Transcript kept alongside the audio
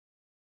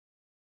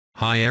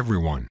Hi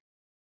everyone.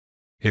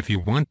 If you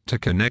want to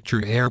connect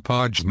your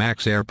AirPods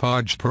Max,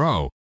 AirPods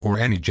Pro, or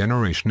any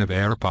generation of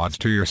AirPods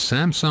to your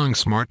Samsung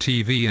Smart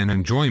TV and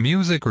enjoy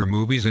music or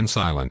movies in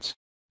silence,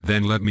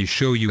 then let me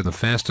show you the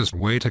fastest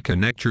way to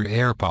connect your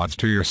AirPods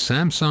to your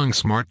Samsung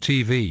Smart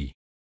TV.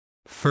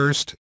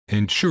 First,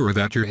 ensure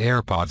that your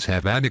AirPods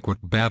have adequate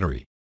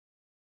battery.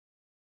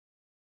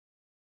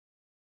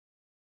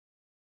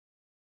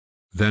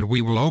 Then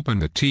we will open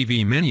the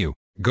TV menu,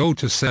 go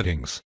to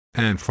Settings,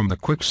 and from the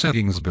quick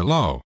settings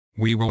below,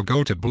 we will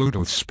go to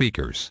Bluetooth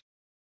speakers.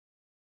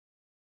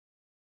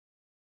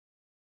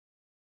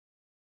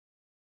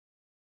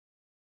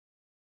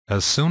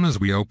 As soon as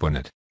we open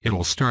it,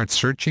 it'll start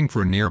searching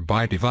for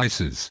nearby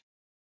devices.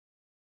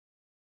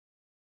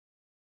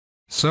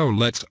 So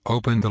let's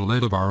open the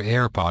lid of our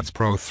AirPods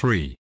Pro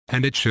 3,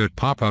 and it should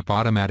pop up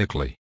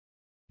automatically.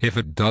 If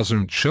it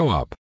doesn't show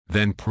up,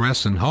 then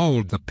press and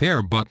hold the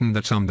pair button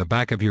that's on the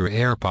back of your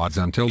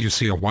AirPods until you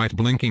see a white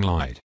blinking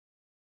light.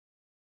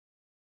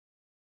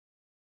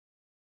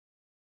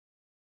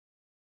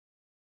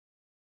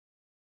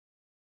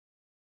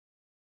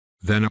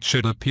 Then it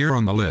should appear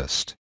on the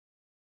list.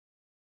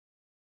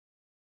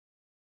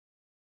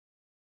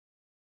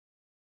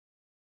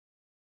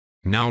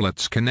 Now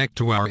let's connect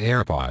to our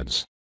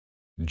AirPods.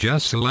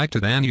 Just select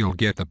it and you'll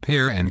get the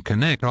pair and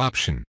connect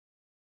option.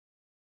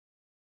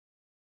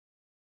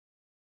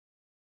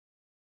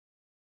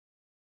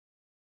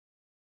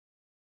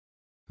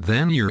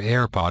 Then your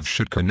AirPods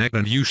should connect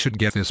and you should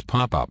get this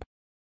pop-up.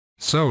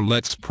 So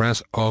let's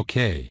press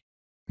OK.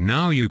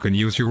 Now you can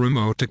use your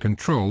remote to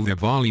control the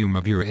volume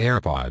of your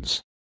AirPods.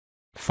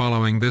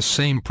 Following this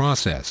same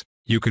process,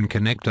 you can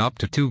connect up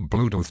to 2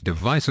 Bluetooth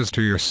devices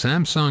to your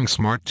Samsung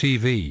Smart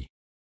TV.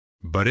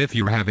 But if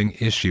you're having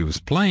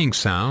issues playing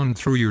sound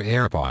through your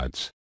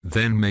AirPods,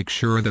 then make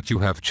sure that you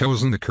have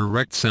chosen the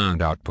correct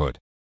sound output.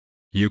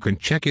 You can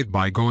check it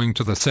by going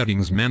to the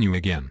Settings menu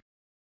again,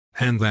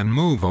 and then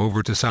move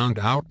over to Sound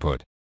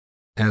Output.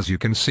 As you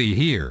can see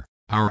here,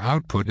 our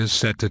output is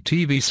set to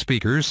TV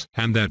speakers,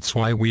 and that's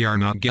why we are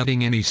not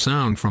getting any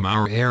sound from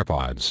our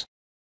AirPods.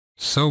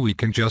 So we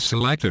can just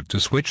select it to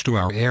switch to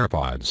our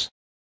AirPods.